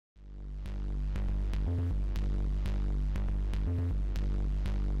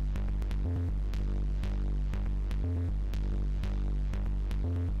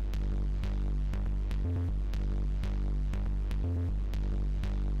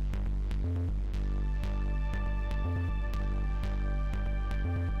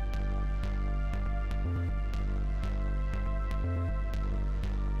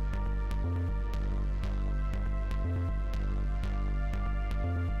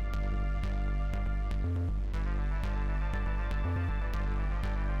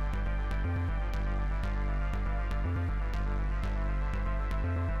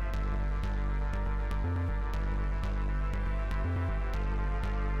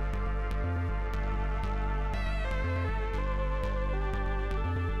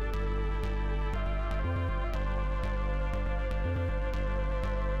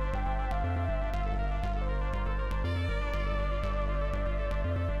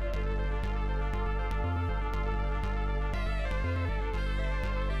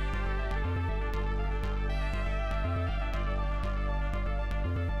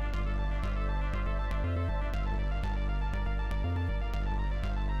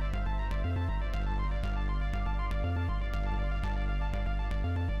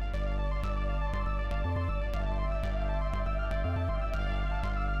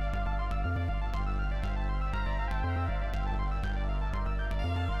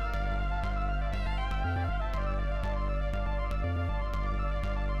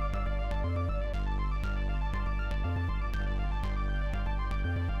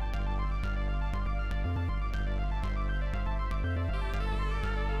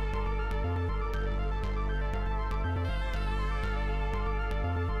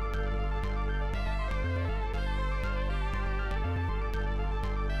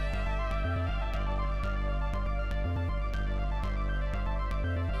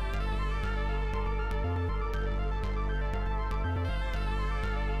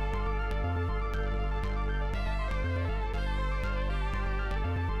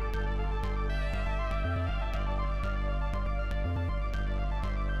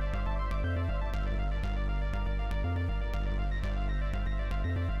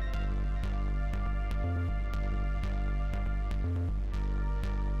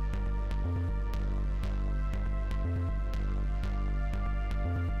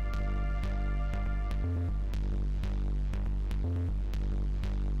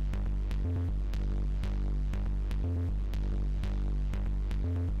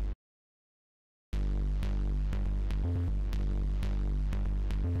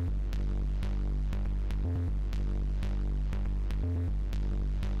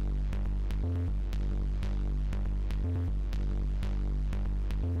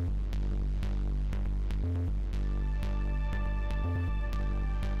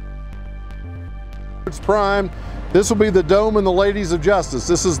It's primed. This will be the dome and the Ladies of Justice.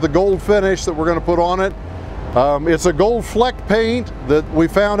 This is the gold finish that we're going to put on it. It's a gold fleck paint that we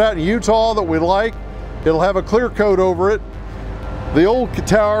found out in Utah that we like. It'll have a clear coat over it. The old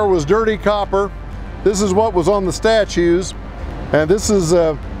tower was dirty copper. This is what was on the statues. And this is,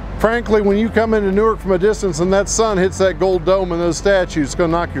 frankly, when you come into Newark from a distance and that sun hits that gold dome and those statues, it's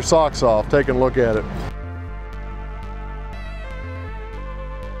going to knock your socks off taking a look at it.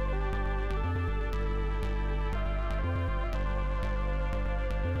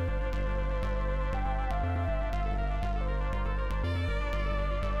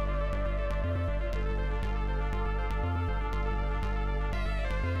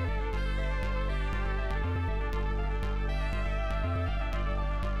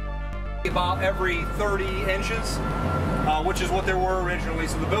 About every 30 inches, which is what there were originally.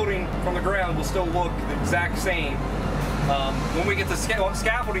 So the building from the ground will still look the exact same. When we get the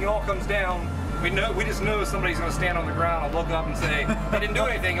scaffolding, it all comes down. We just know somebody's going to stand on the ground and look up and say, "They didn't do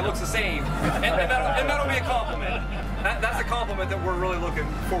anything. It looks the same," and that'll be a compliment. That's a compliment that we're really looking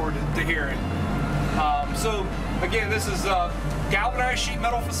forward to hearing. So again, this is a galvanized sheet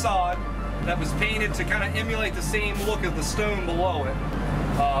metal facade that was painted to kind of emulate the same look of the stone below it.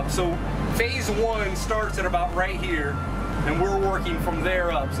 So phase one starts at about right here, and we're working from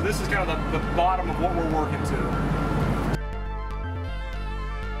there up. So this is kind of the bottom of what we're working to.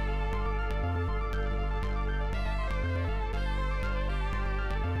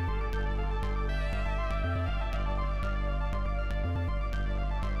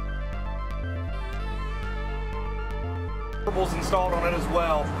 Installed on it as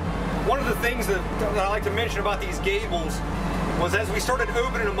well. One of the things that I like to mention about these gables was as we started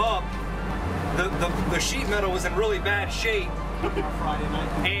opening them up, the sheet metal was in really bad shape.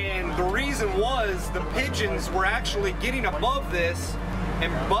 And the reason was the pigeons were actually getting above this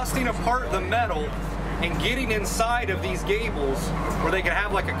and busting apart the metal and getting inside of these gables where they could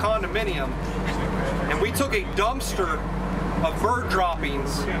have like a condominium. And we took a dumpster of bird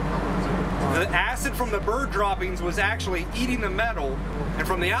droppings. The acid from the bird droppings was actually eating the metal, and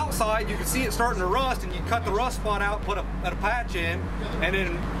from the outside you could see it starting to rust, and you cut the rust spot out, put a patch in, and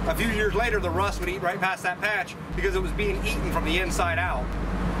then a few years later the rust would eat right past that patch because it was being eaten from the inside out.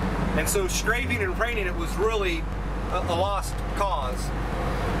 And so strafing and painting it was really a lost cause.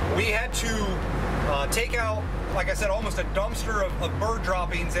 We had to take out, like I said, almost a dumpster of bird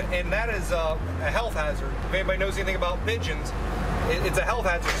droppings, and that is a health hazard. If anybody knows anything about pigeons, it's a health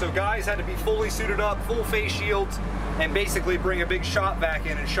hazard. So guys had to be fully suited up, full face shields, and basically bring a big shot vac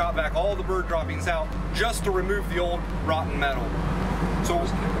in and shot vac all the bird droppings out just to remove the old rotten metal. So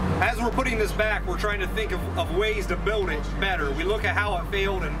as we're putting this back, we're trying to think of ways to build it better. We look at how it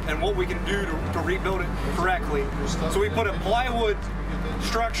failed and what we can do to rebuild it correctly. So we put a plywood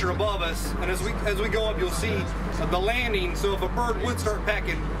structure above us, and as we go up, you'll see the landing. So if a bird would start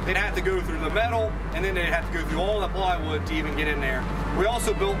pecking, they'd have to go through the metal, and then they'd have to go through all the plywood to even get in there. We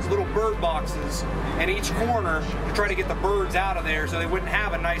also built little bird boxes in each corner to try to get the birds out of there so they wouldn't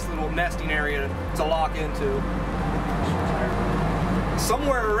have a nice little nesting area to lock into.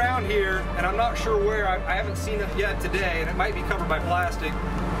 Somewhere around here, and I'm not sure where, I haven't seen it yet today, and it might be covered by plastic,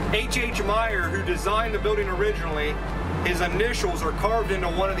 H.H. Meyer, who designed the building originally, his initials are carved into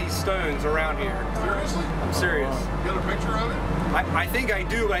one of these stones around here. Seriously? I'm serious. You got a picture of it? I think I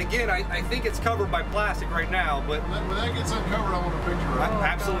do, but again, I think it's covered by plastic right now. But when that gets uncovered, I want a picture of it.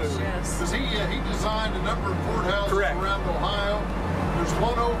 Absolutely. Because he designed a number of courthouses around Ohio. There's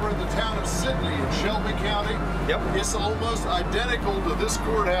one over in the town of Sidney in Shelby County. Yep. It's almost identical to this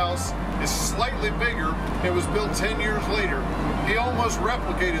courthouse. It's slightly bigger. It was built 10 years later. He almost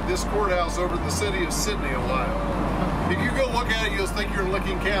replicated this courthouse over in the city of Sidney, Ohio. If you go look at it, you'll think you're in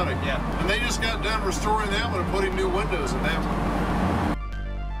Licking County. Yeah. And they just got done restoring that one and putting new windows in that one.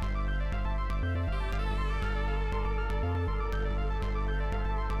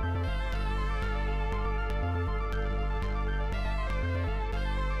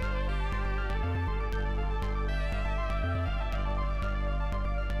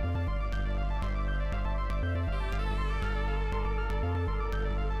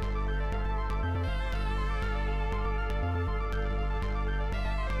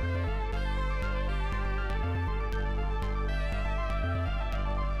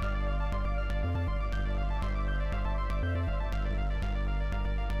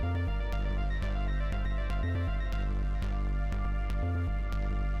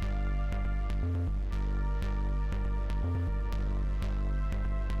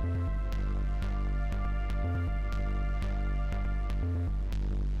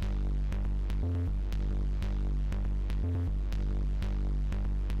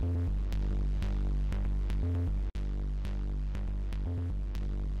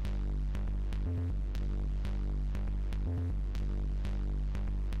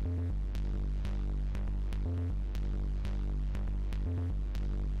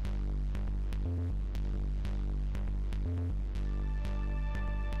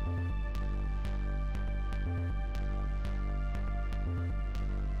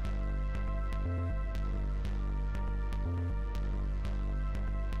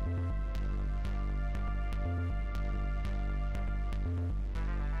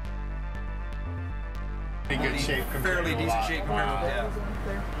 In good shape compared fairly to a decent lot. shape compared to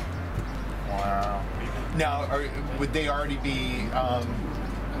Wow. Now, would they already be?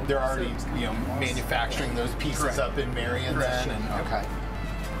 They're already, manufacturing those pieces Correct. up in Marion Correct. then, and okay.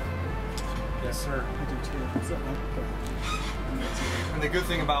 Yes, sir. And the good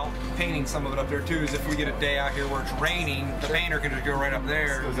thing about painting some of it up there too is if we get a day out here where it's raining, the painter can just go right up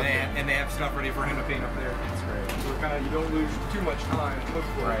there, and they have stuff ready for him to paint up there. That's great. So kind of you don't lose too much time.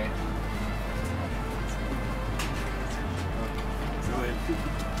 Hopefully. Right.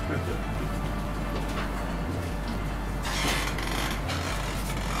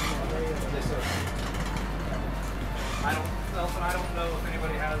 Yes, sir. Nelson, I don't know if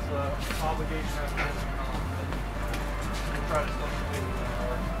anybody has an obligation after this or not, but we'll try to still continue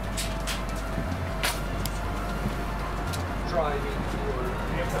our driving order.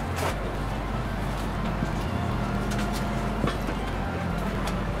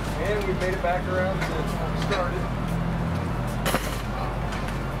 And we made it back around to where we started.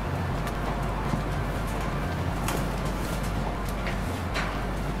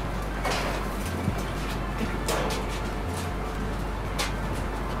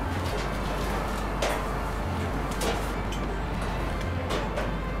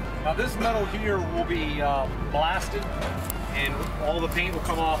 Now this metal here will be blasted and all the paint will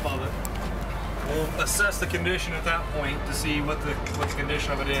come off of it. We'll assess the condition at that point to see what the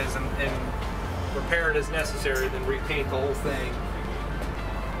condition of it is and repair it as necessary, then repaint the whole thing.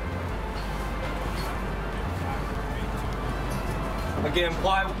 Again,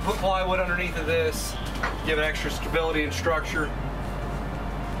 put plywood underneath of this, give it extra stability and structure.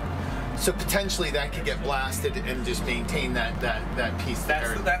 So potentially that could get blasted and just maintain that piece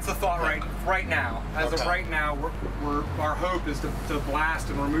there. That's the thought right now. As of right now, our hope is to blast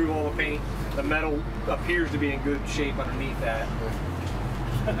and remove all the paint. The metal appears to be in good shape underneath that.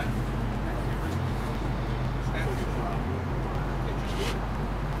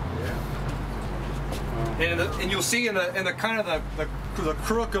 And you'll see in the kind of the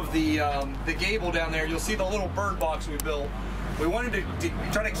crook of the gable down there, you'll see the little bird box we built. We wanted to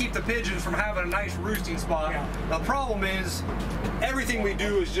try to keep the pigeons from having a nice roosting spot. Yeah. The problem is, everything we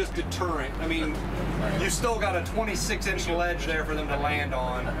do is just deterrent. I mean, you still got a 26-inch ledge there for them to land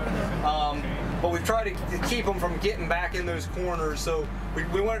on. But we've tried to keep them from getting back in those corners. So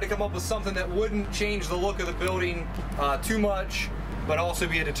we wanted to come up with something that wouldn't change the look of the building too much, but also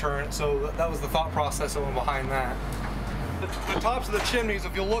be a deterrent. So that was the thought process that went behind that. The tops of the chimneys,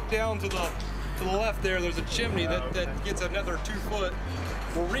 if you look down to the left there's a chimney that gets another 2 foot.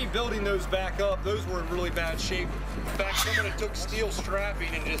 We're rebuilding those back up. Those were in really bad shape. In fact, someone took steel strapping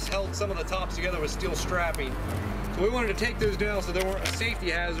and just held some of the tops together with steel strapping. So we wanted to take those down so they weren't a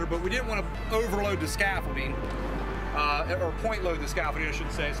safety hazard, but we didn't want to overload the scaffolding, or point load the scaffolding, I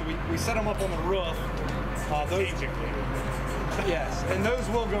should say. So we set them up on the roof. Yes, and those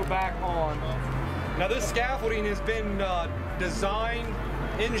will go back on. Now this scaffolding has been designed,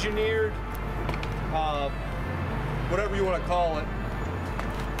 engineered, whatever you want to call it,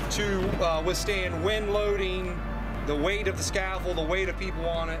 to withstand wind loading, the weight of the scaffold, the weight of people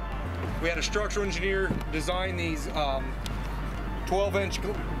on it. We had a structural engineer design these 12-inch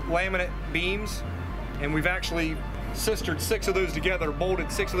laminate beams, and we've actually sistered 6 of those together,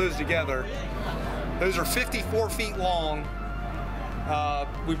 bolted 6 of those together. Those are 54 feet long.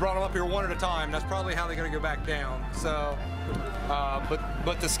 We brought them up here one at a time. That's probably how they're going to go back down. So,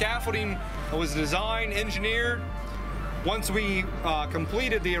 but the scaffolding was designed, engineered. Once we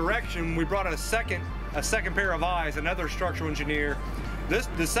completed the erection, we brought a second pair of eyes, another structural engineer.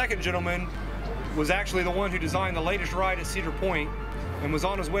 The second gentleman was actually the one who designed the latest ride at Cedar Point, and was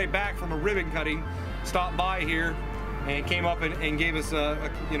on his way back from a ribbon cutting, stopped by here, and came up and gave us a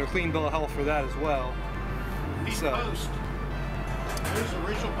clean bill of health for that as well. These posts. Those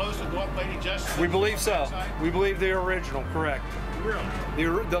original posts that go up Lady Justice? We believe so. We believe they're original, correct.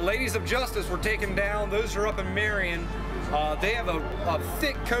 Really? The Ladies of Justice were taken down. Those are up in Marion. They have a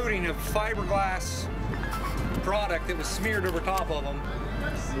thick coating of fiberglass product that was smeared over top of them.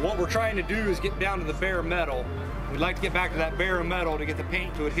 What we're trying to do is get down to the bare metal. We'd like to get back to that bare metal to get the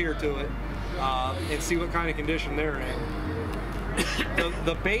paint to adhere to it and see what kind of condition they're in.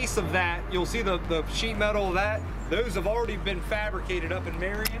 The base of that, you'll see the sheet metal of that, those have already been fabricated up in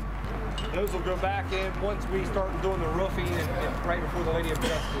Marion. Those will go back in once we start doing the roofing and right before the Lady of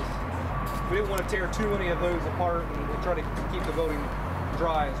Justice. We didn't want to tear too many of those apart and try to keep the building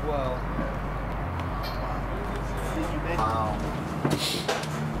dry as well. Wow.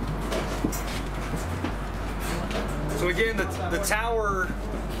 So again, the tower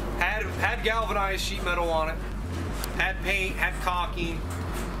had galvanized sheet metal on it, had paint, had caulking.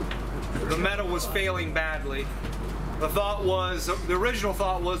 the metal was failing badly. The original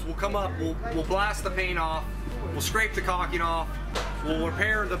thought was we'll come up, we'll blast the paint off, we'll scrape the caulking off, we'll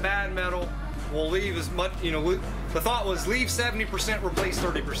repair the bad metal, we'll leave as much, the thought was leave 70%, replace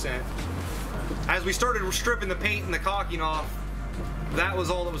 30%. As we started stripping the paint and the caulking off, that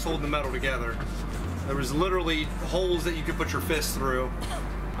was all that was holding the metal together. There was literally holes that you could put your fist through.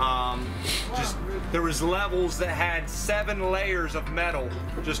 There was levels that had 7 layers of metal,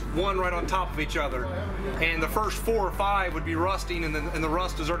 just one right on top of each other, and the first 4 or 5 would be rusting, and the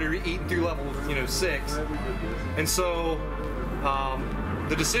rust was already eating through level 6. And so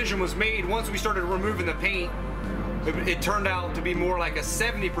the decision was made once we started removing the paint. It turned out to be more like a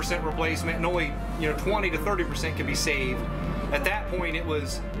 70% replacement, and only 20 to 30% could be saved. At that point, it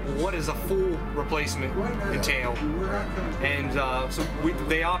was, what does a full replacement entail? And so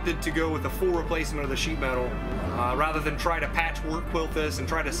they opted to go with a full replacement of the sheet metal, rather than try to patchwork quilt this and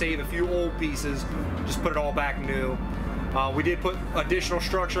try to save a few old pieces, just put it all back new. We did put additional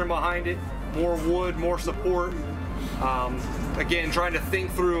structure in behind it, more wood, more support. Again, trying to think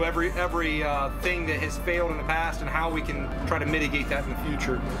through every thing that has failed in the past and how we can try to mitigate that in the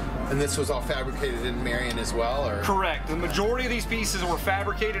future. And this was all fabricated in Marion as well, or? Correct. The majority of these pieces were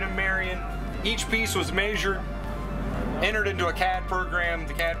fabricated in Marion. Each piece was measured, entered into a CAD program.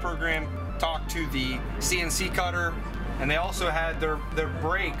 The CAD program talked to the CNC cutter, and they also had their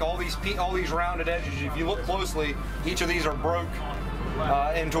brake. All these rounded edges. If you look closely, each of these are broke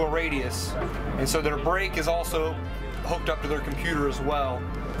into a radius, and so their brake is also hooked up to their computer as well.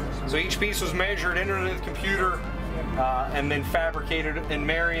 So each piece was measured, entered into the computer, and then fabricated in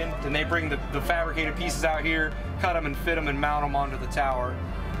Marion. Then they bring the fabricated pieces out here, cut them and fit them and mount them onto the tower.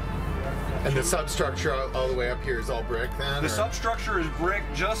 And the substructure all the way up here is all brick then? The substructure is brick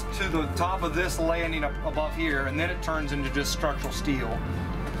just to the top of this landing up above here, and then it turns into just structural steel.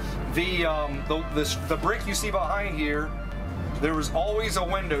 The brick you see behind here, there was always a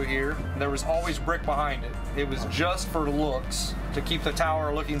window here. There was always brick behind it. It was just for looks, to keep the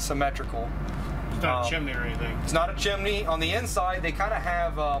tower looking symmetrical. It's not a chimney or anything. It's not a chimney. On the inside, they kind of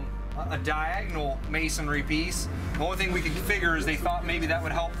have a diagonal masonry piece. The only thing we could figure is they thought maybe that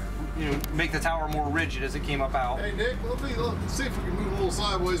would help, make the tower more rigid as it came up out. Hey Nick, let's see if we can move a little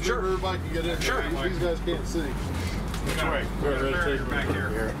sideways. Sure. Maybe everybody can get in. Sure. These guys can't see. That's right. Back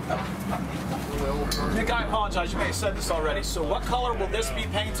here. Nick, I apologize. You may have said this already. So what color will this be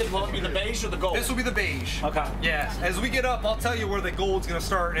painted? Will it be the beige or the gold? This will be the beige. Okay. Yes. As we get up, I'll tell you where the gold's going to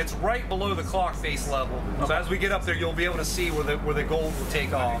start. It's right below the clock face level. Okay. So as we get up there, you'll be able to see where the gold will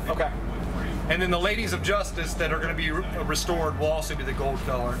take off. Okay. And then the Ladies of Justice that are going to be restored will also be the gold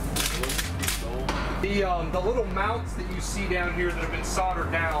color. The little mounts that you see down here that have been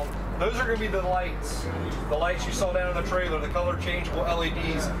soldered down, those are going to be the lights. The lights you saw down in the trailer, the color changeable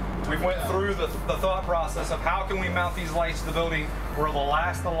LEDs. We went through the thought process of how can we mount these lights to the building where they'll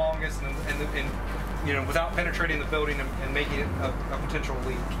last the longest and without penetrating the building and making it a potential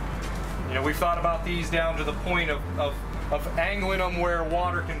leak. We've thought about these down to the point of angling them where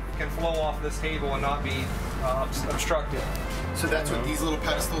water can flow off this table and not be obstructed. So that's what these little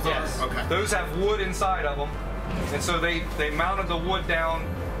pedestals Yes. are? Okay. Those have wood inside of them. And so they mounted the wood down,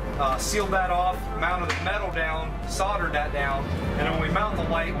 sealed that off, mounted the metal down, soldered that down, and then when we mount the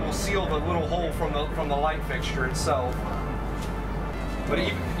light, we'll seal the little hole from the light fixture itself. But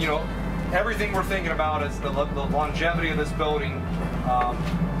everything we're thinking about is the longevity of this building.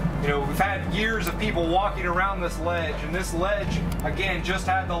 We've had years of people walking around this ledge, and this ledge, again, just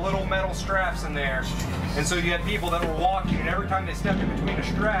had the little metal straps in there. And so you had people that were walking, and every time they stepped in between a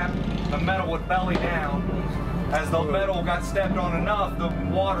strap, the metal would belly down. As the metal got stepped on enough, the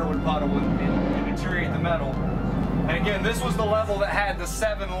water would puddle and deteriorate the metal. And again, this was the level that had the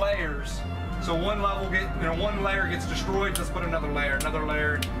 7 layers. So one layer gets destroyed, let's put another layer,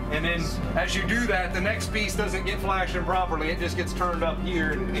 and then as you do that, the next piece doesn't get flashed in properly, it just gets turned up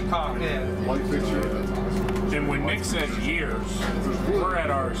here and cocked in. Light fixture. And when Nick says years, we're at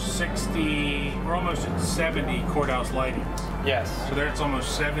our 60, we're almost at 70 courthouse lighting. Yes. So that's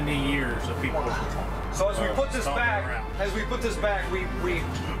almost 70 years of people. So as we put this back, we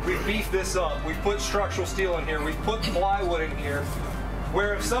beefed this up. We put structural steel in here. We put plywood in here.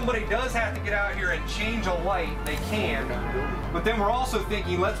 Where if somebody does have to get out here and change a light, they can. But then we're also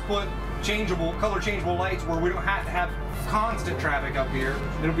thinking, let's put color changeable lights where we don't have to have constant traffic up here.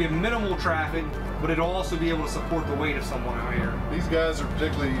 It'll be a minimal traffic, but it'll also be able to support the weight of someone out here. These guys are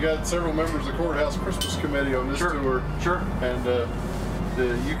particularly, you got several members of the Courthouse Christmas Committee on this tour. Sure. And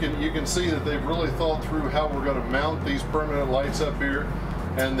you can see that they've really thought through how we're going to mount these permanent lights up here.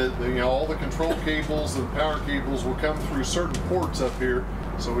 And that all the control cables and power cables will come through certain ports up here,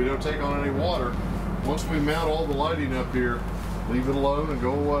 so we don't take on any water. Once we mount all the lighting up here, leave it alone and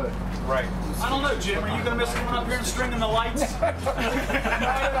go away. Right. I don't know, Jim. Are you going to miss coming up here and stringing the lights?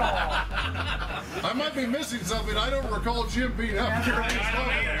 I might be missing something. I don't recall Jim being up here.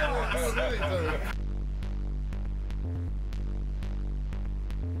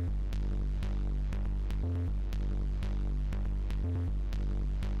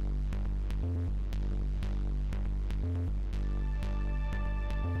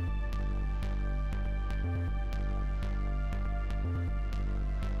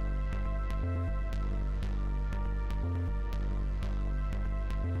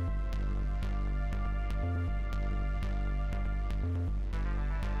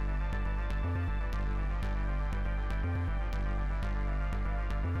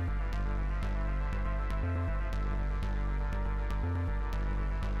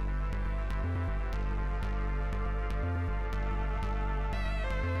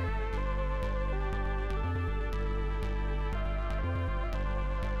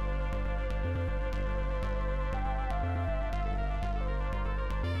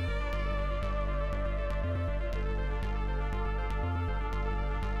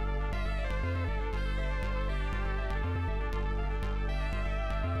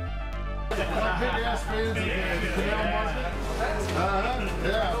 Big ass fans of the canal market.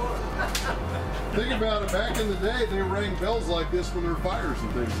 Yeah. Think about it, back in the day they rang bells like this when there were fires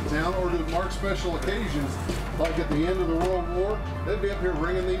and things in town, or to mark special occasions, like at the end of the World War. They'd be up here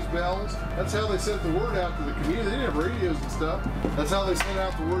ringing these bells. That's how they sent the word out to the community. They didn't have radios and stuff. That's how they sent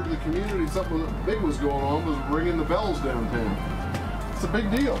out the word to the community. Something big was going on, was ringing the bells downtown. It's a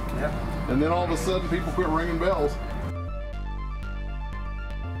big deal. Yep. And then all of a sudden people quit ringing bells.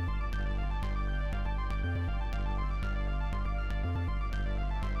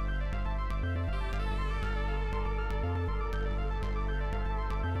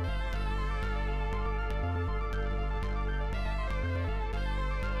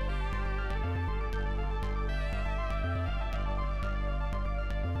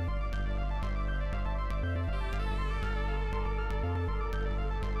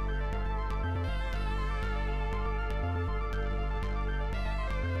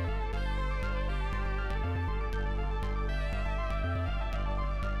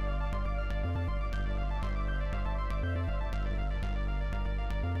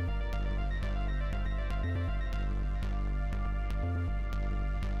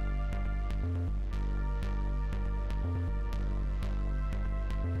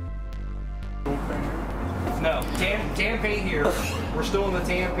 No, tan paint here. We're still in the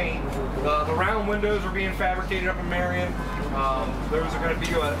tan paint. The round windows are being fabricated up in Marion. Those are going to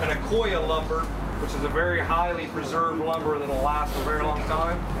be an Akoya lumber, which is a very highly preserved lumber that will last a very long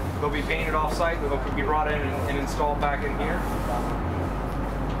time. They'll be painted off-site. They'll be brought in and installed back in here.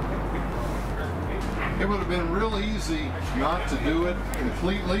 It would have been real easy not to do it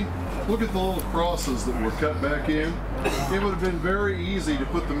completely. Look at the little crosses that were cut back in. It would have been very easy to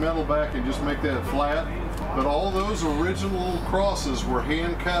put the metal back and just make that flat. But all those original little crosses were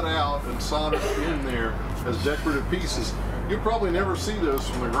hand cut out and soldered in there as decorative pieces. You'll probably never see those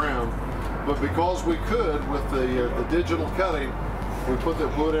from the ground. But because we could with the digital cutting, we put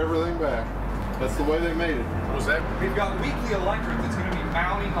everything back. That's the way they made it. Was that? We've got Weekly Electric that's going to be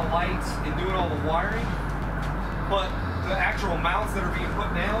mounting the lights and doing all the wiring. But the actual mounts that are being put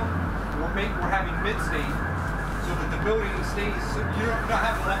down, we're having mid-state, so that the building stays. So you don't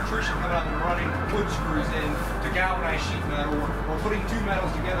have an electrician coming up and running wood screws in to galvanize sheet metal, or putting two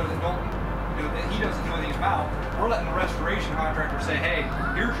metals together that that he doesn't know anything about. We're letting the restoration contractor say, hey,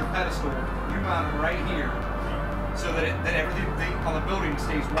 here's your pedestal, you mount it right here, so that everything on the building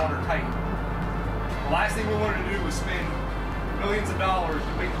stays watertight. The last thing we wanted to do was spend millions of dollars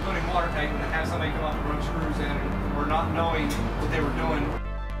to make the building watertight and then have somebody come up and run screws in, or not knowing what they were doing.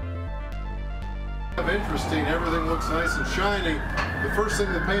 Interesting, everything looks nice and shiny. The first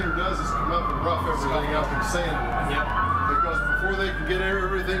thing the painter does is come up and rough everything up and sand it. Yep. Because before they can get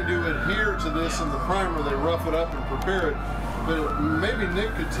everything to adhere to this in the primer, they rough it up and prepare it. But maybe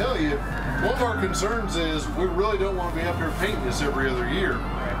Nick could tell you, one of our concerns is we really don't want to be up here painting this every other year.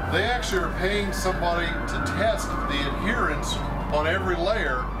 They actually are paying somebody to test the adherence on every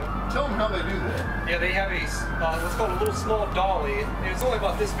layer. Tell them how they do that. Yeah, they have what's called a little small dolly, and it's only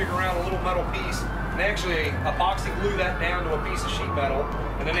about this big around, a little metal piece. And they actually epoxy glue that down to a piece of sheet metal,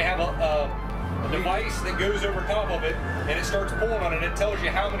 and then they have a device that goes over top of it, and it starts pulling on it. It tells you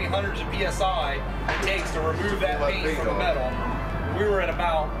how many hundreds of PSI it takes to remove that paint from the metal. we were at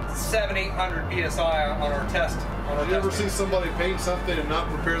about 700-800 psi on our test. Did you ever see somebody paint something and not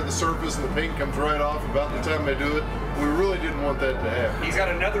prepare the surface and the paint comes right off about the time they do it? We really didn't want that to happen. He's got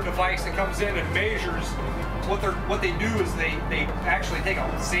another device that comes in and measures. What they do is they actually take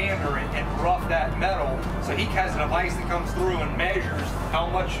a sander and rough that metal. So he has a device that comes through and measures how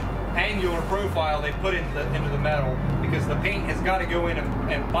much angular profile they put into the metal, because the paint has got to go in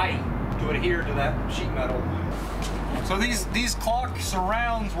and bite to adhere to that sheet metal. So these clock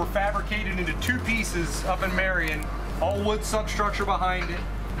surrounds were fabricated into 2 pieces up in Marion, all wood substructure behind it.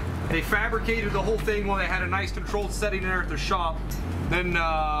 They fabricated the whole thing when they had a nice controlled setting there at their shop. Then,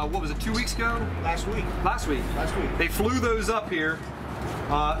 what was it, 2 weeks ago? Last week. Last week. They flew those up here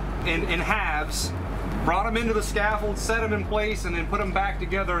in halves, brought them into the scaffold, set them in place, and then put them back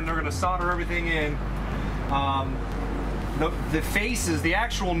together, and they're going to solder everything in. The faces, the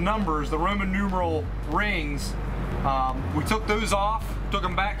actual numbers, the Roman numeral rings, we took those off, took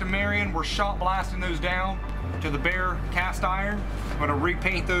them back to Marion. We're shot blasting those down to the bare cast iron. I'm going to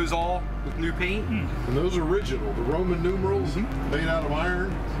repaint those all with new paint. And those original, the Roman numerals made out of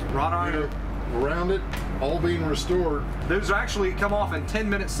iron, wrought iron around it, all being restored. Those actually come off in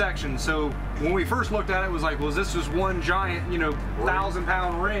 10-minute sections. So when we first looked at it, it was like, well, is this just one giant,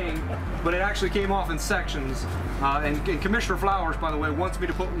 1,000-pound ring? But it actually came off in sections. And Commissioner Flowers, by the way, wants me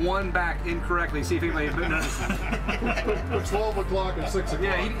to put one back incorrectly. See if anybody notices. Put 12 o'clock and 6 o'clock.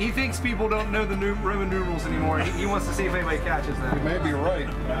 Yeah, he thinks people don't know the Roman numerals anymore. He wants to see if anybody catches that. You may be right.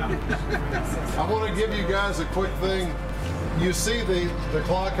 I want to give you guys a quick thing. You see the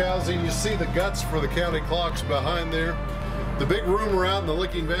clock housing, you see the guts for the county clocks behind there. The big rumor out in the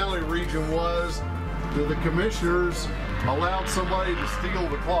Licking Valley region was that the commissioners allowed somebody to steal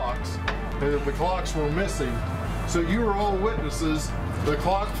the clocks, and that the clocks were missing. So you were all witnesses.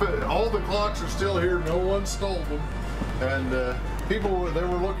 All the clocks are still here. No one stole them. And people, they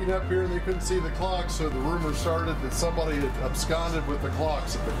were looking up here and they couldn't see the clocks, so the rumor started that somebody had absconded with the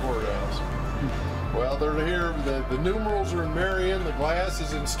clocks at the courthouse. Well, they're here. The numerals are in Marion, the glass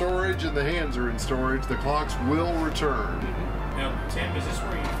is in storage, and the hands are in storage. The clocks will return. Now, Tim, is this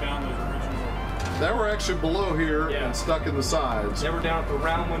where you found those original? They were actually below here and stuck in the sides. They were down at the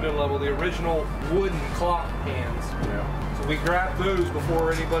round window level, the original wooden clock hands. Yeah. So we grabbed those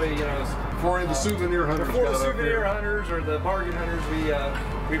before anybody, before any of the souvenir hunters before the got up souvenir here. hunters or the bargain hunters,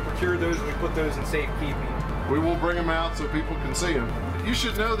 we procured those and we put those in safekeeping. We will bring them out so people can see them. You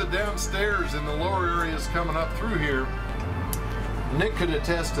should know that downstairs in the lower areas coming up through here, Nick could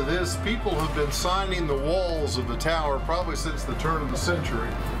attest to this, people have been signing the walls of the tower probably since the turn of the century.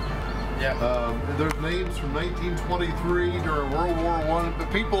 Yeah. There's names from 1923 during World War I,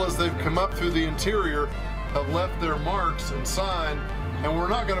 but people as they've come up through the interior have left their marks and signed, and we're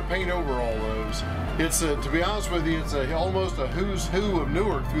not going to paint over all those. It's to be honest with you, it's almost a who's who of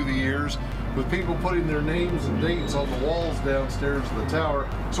Newark through the years, with people putting their names and dates on the walls downstairs of the tower,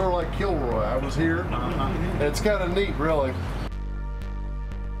 sort of like Kilroy. I was here. It's kind of neat, really.